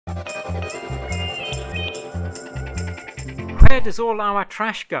where does all our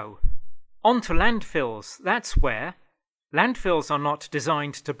trash go? Onto landfills, that's where. Landfills are not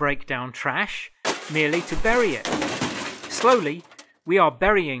designed to break down trash, merely to bury it. Slowly, we are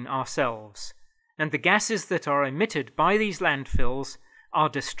burying ourselves, and the gases that are emitted by these landfills are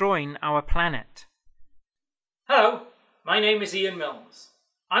destroying our planet. Hello, my name is Ian Milnes.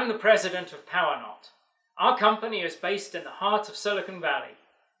 I'm the president of Knot. Our company is based in the heart of Silicon Valley,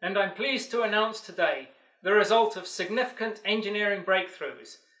 and I'm pleased to announce today the result of significant engineering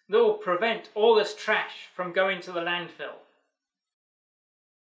breakthroughs that will prevent all this trash from going to the landfill.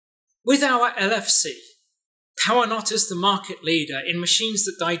 With our LFC, Knot is the market leader in machines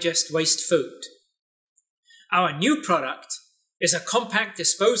that digest waste food. Our new product is a compact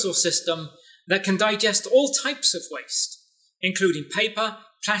disposal system that can digest all types of waste, including paper,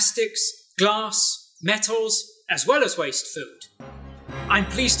 plastics, glass, metals, as well as waste food. I'm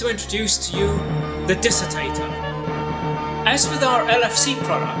pleased to introduce to you the Disertater. As with our LFC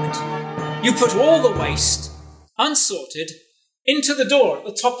product, you put all the waste, unsorted, into the door at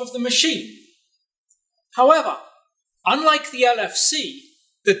the top of the machine. However, unlike the LFC,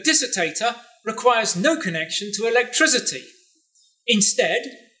 the Disertater requires no connection to electricity. Instead,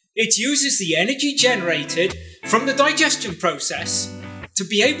 it uses the energy generated from the digestion process to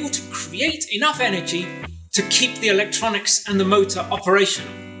be able to create enough energy to keep the electronics and the motor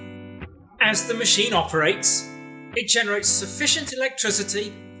operational. As the machine operates, it generates sufficient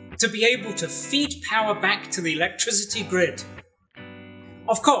electricity to be able to feed power back to the electricity grid.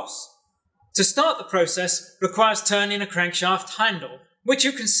 Of course, to start the process requires turning a crankshaft handle, which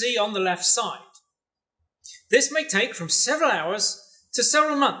you can see on the left side. This may take from several hours to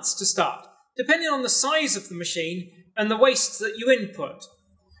several months to start, depending on the size of the machine and the waste that you input.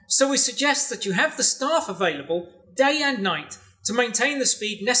 So we suggest that you have the staff available day and night to maintain the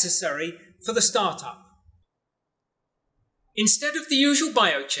speed necessary for the startup. Instead of the usual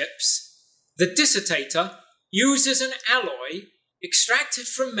biochips, the Disertater uses an alloy extracted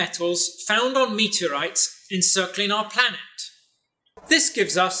from metals found on meteorites encircling our planet. This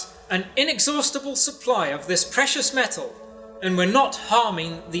gives us an inexhaustible supply of this precious metal, and we're not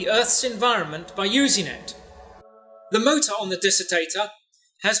harming the Earth's environment by using it. The motor on the Disertater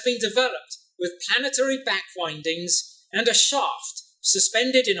has been developed with planetary back windings and a shaft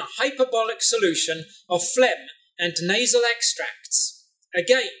suspended in a hyperbolic solution of phlegm and nasal extracts,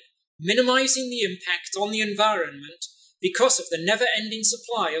 again minimizing the impact on the environment because of the never-ending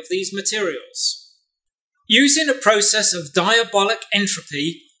supply of these materials. Using a process of diabolic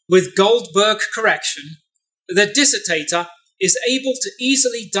entropy with Goldberg correction, the Disertater is able to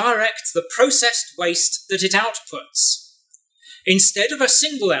easily direct the processed waste that it outputs. Instead of a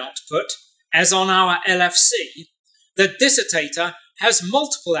single output, as on our LFC, the Disertater has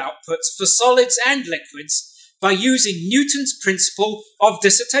multiple outputs for solids and liquids by using Newton's principle of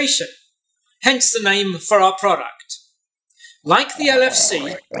dissertation, hence the name for our product. Like the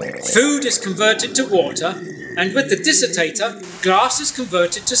LFC, food is converted to water, and with the Disertater, glass is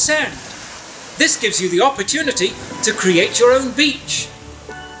converted to sand. This gives you the opportunity to create your own beach.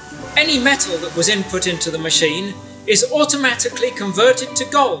 Any metal that was input into the machine is automatically converted to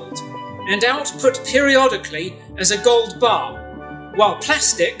gold and output periodically as a gold bar, while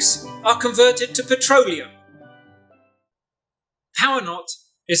plastics are converted to petroleum. Knot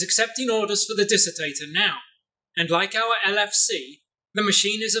is accepting orders for the Disertater now, and like our LFC, the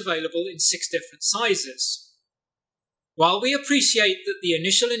machine is available in 6 different sizes. While we appreciate that the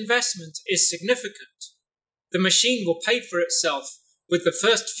initial investment is significant, the machine will pay for itself with the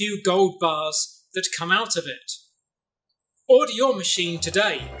first few gold bars that come out of it. Order your machine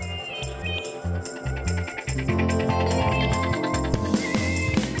today.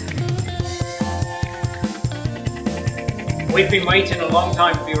 We've been waiting a long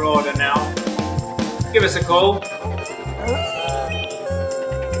time for your order now. Give us a call.